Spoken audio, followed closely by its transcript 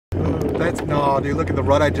That's no, dude. Look at the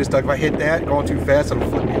rut I just dug. If I hit that going too fast, it'll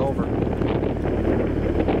flip me over.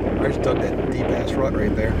 I just dug that deep ass rut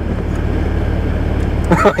right there.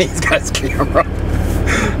 He's got his camera.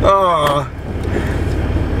 Oh.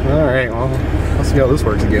 All right. Well, let's see how this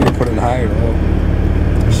works again. Put it in high or low.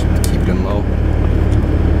 Just keep it in low.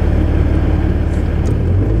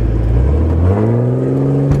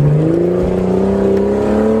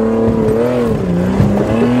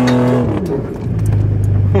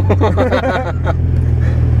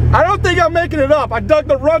 I don't think I'm making it up. I dug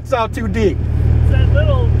the ruts out too deep. It's that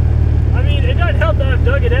little, I mean, it doesn't help that I've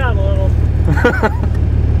dug it out a little.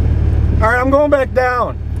 Alright, I'm going back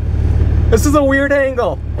down. This is a weird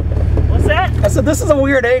angle. What's that? I said, this is a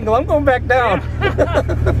weird angle. I'm going back down.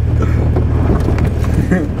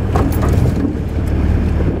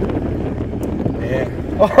 Yeah.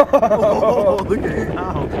 Oh, look at it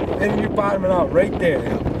now. And you bottom it out right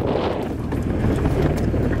there.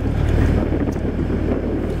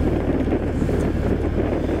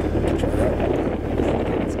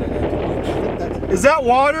 Is that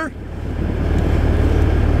water?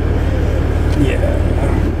 Yeah.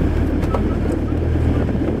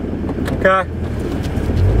 Okay.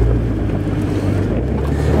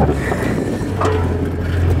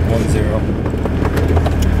 One zero.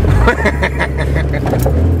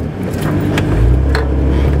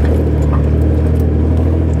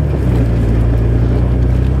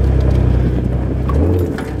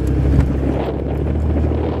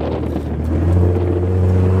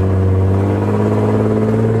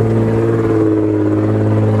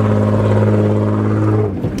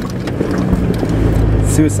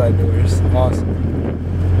 Suicide doors. Awesome.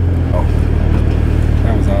 Oh.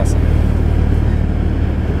 That was awesome.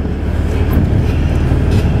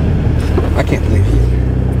 I can't believe he.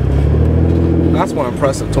 That's one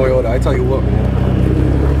impressive Toyota, I tell you what.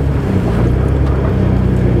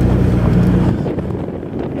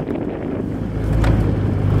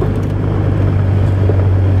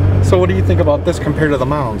 So what do you think about this compared to the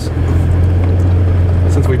mounds?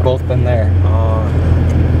 Since we've both been there.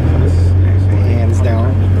 Hands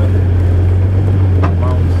down.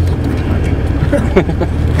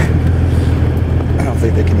 I don't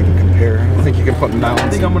think they can even compare. I don't think you can put mounds. I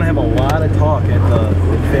think I'm gonna have a lot of talk at the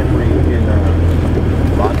family reunion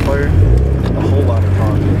bonfire. A whole lot of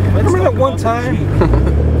talk. Remember that one time?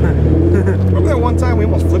 Remember that one time we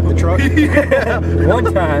almost flipped the truck? Yeah. One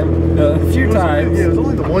time. A few times. Yeah, it was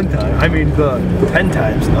only the one time. I mean, the 10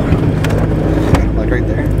 times though. Like right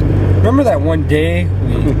there. Remember that one day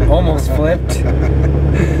we almost flipped?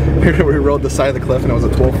 We rode the side of the cliff and it was a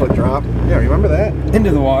 12-foot drop. Yeah, remember that? Into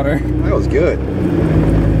the water. That was good.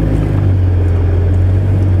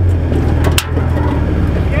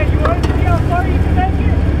 Yeah, you want to see how far you can make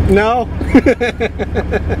it? No.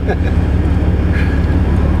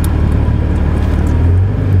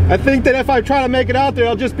 I think that if I try to make it out there,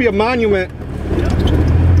 it'll just be a monument.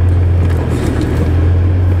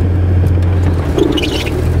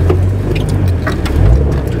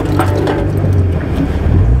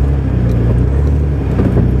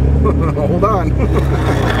 Hold on.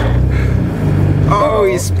 Oh,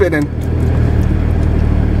 he's spinning.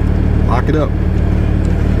 Lock it up.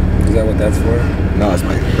 Is that what that's for? No,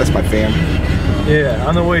 that's my fam. Yeah,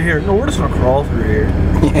 on the way here. No, we're just gonna crawl through here.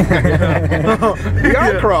 We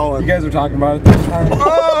are crawling. You guys were talking about it this time.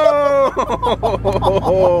 Oh!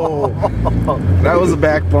 That was a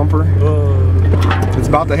back bumper. It's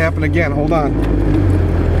about to happen again. Hold on.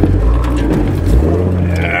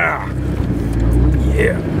 Yeah.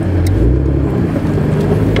 Yeah.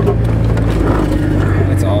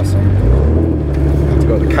 That's awesome. Let's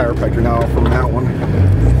go to the chiropractor now from that one.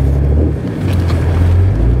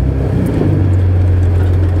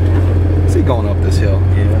 Is he going up this hill?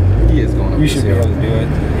 Yeah. He is going up You this should hill. be able to do it.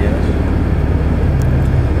 Yeah.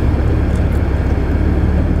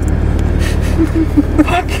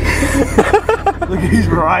 Fuck. Look, he's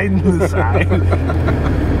riding the side.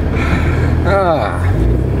 Ah.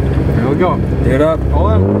 There we go. Get it up.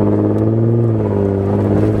 Hold on.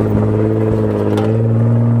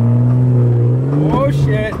 Oh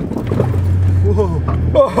shit. Whoa.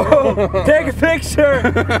 Oh, take a picture.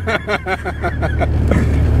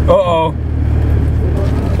 Uh-oh.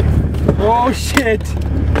 Oh shit.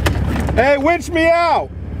 Hey, winch me out.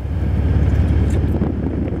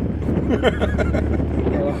 Look at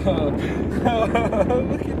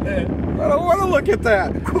that. I don't want to look at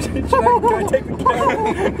that. Can I take the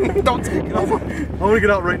camera? Don't take it off. I want to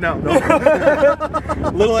get out right now. No.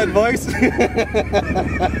 Little advice. Should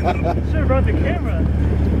have brought the camera.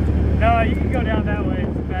 No, you can go down that way.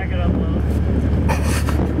 Back it up a little.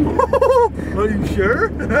 Are you sure?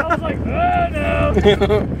 I was like, oh no.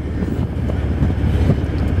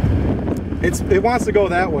 It wants to go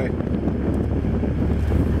that way.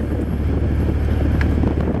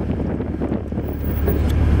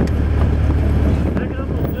 Back it up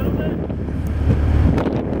a little bit.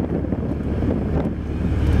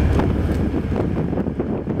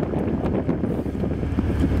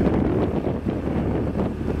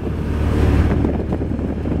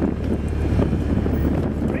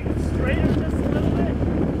 Bring it straighter just a little bit.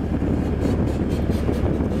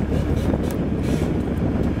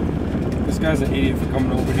 This guy's an idiot for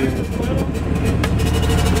coming over here. Just a little.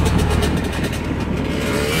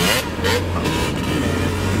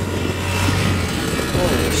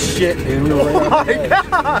 Shit, dude. Oh my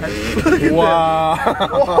god! Look at Wow.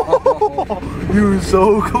 that. You were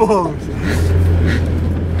so close.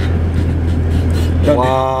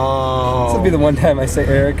 Wow. This will be the one time I say,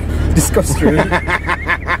 Eric, just go straight.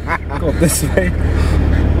 Go this way.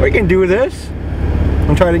 We can do this.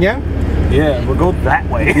 Want to try it again? Yeah, we'll go that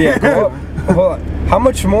way. Yeah, go up. Hold on. How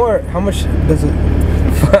much more? How much does it?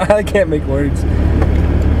 I can't make words.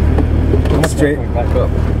 Straight. Back up.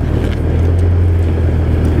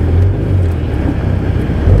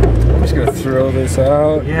 I'm just gonna throw this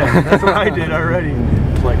out. Yeah, that's what I did already.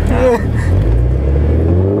 It's like that.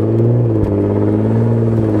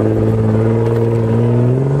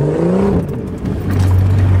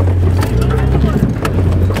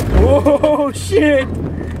 Whoa, shit!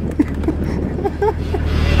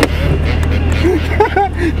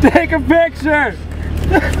 Take a picture!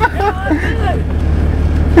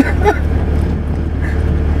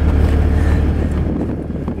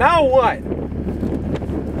 Now what?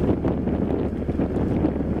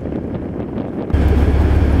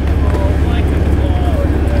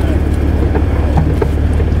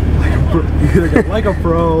 Like a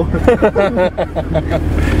pro.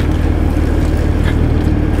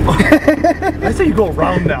 I say you go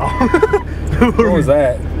around now. What was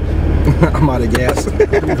that? I'm out of gas.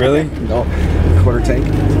 Really? No. Quarter tank.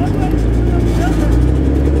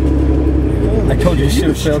 I told you, you should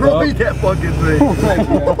have filled up. Destroyed that fucking thing.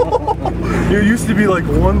 There used to be like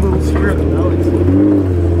one little strip, and now it's.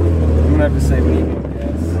 I'm gonna have to save me more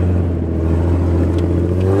gas.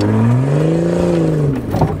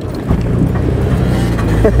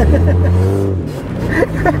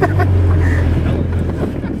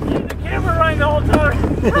 Keep the camera running the whole time.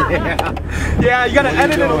 Yeah, you gotta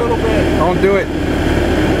edit it a little bit. Don't do it.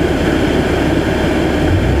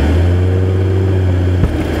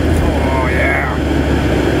 Oh yeah.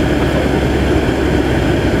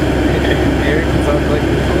 Eric sounds like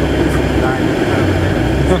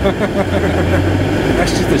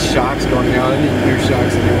that's just the shocks going out. I need new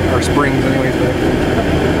shocks anyway, or springs anyways back there.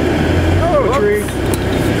 Oh, a tree.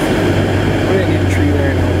 We didn't need a tree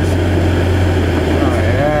there anyways. Oh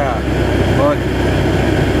yeah. Fun.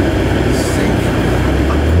 Safe.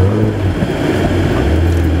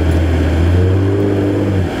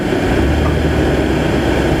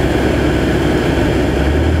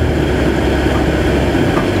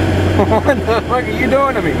 What the fuck are you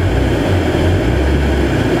doing to me?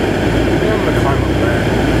 I'm gonna climb up there.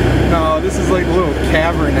 No, this is like a little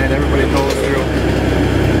cavern that everybody goes through.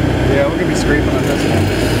 Yeah, we're gonna be scraping on this one.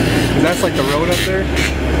 'Cause that's like the road up there.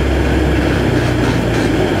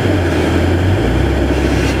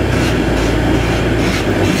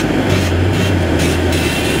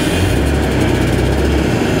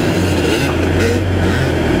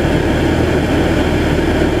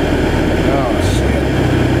 Oh shit.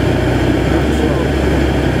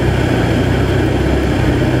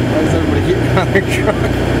 Why is everybody getting on their truck?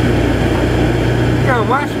 Yeah,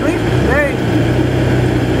 watch me today.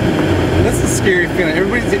 This is a scary feeling.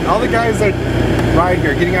 All the guys that ride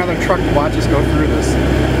here, getting out of their truck to watch us go through this.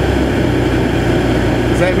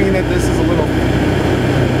 Does that mean that this is a little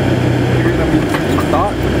bigger than we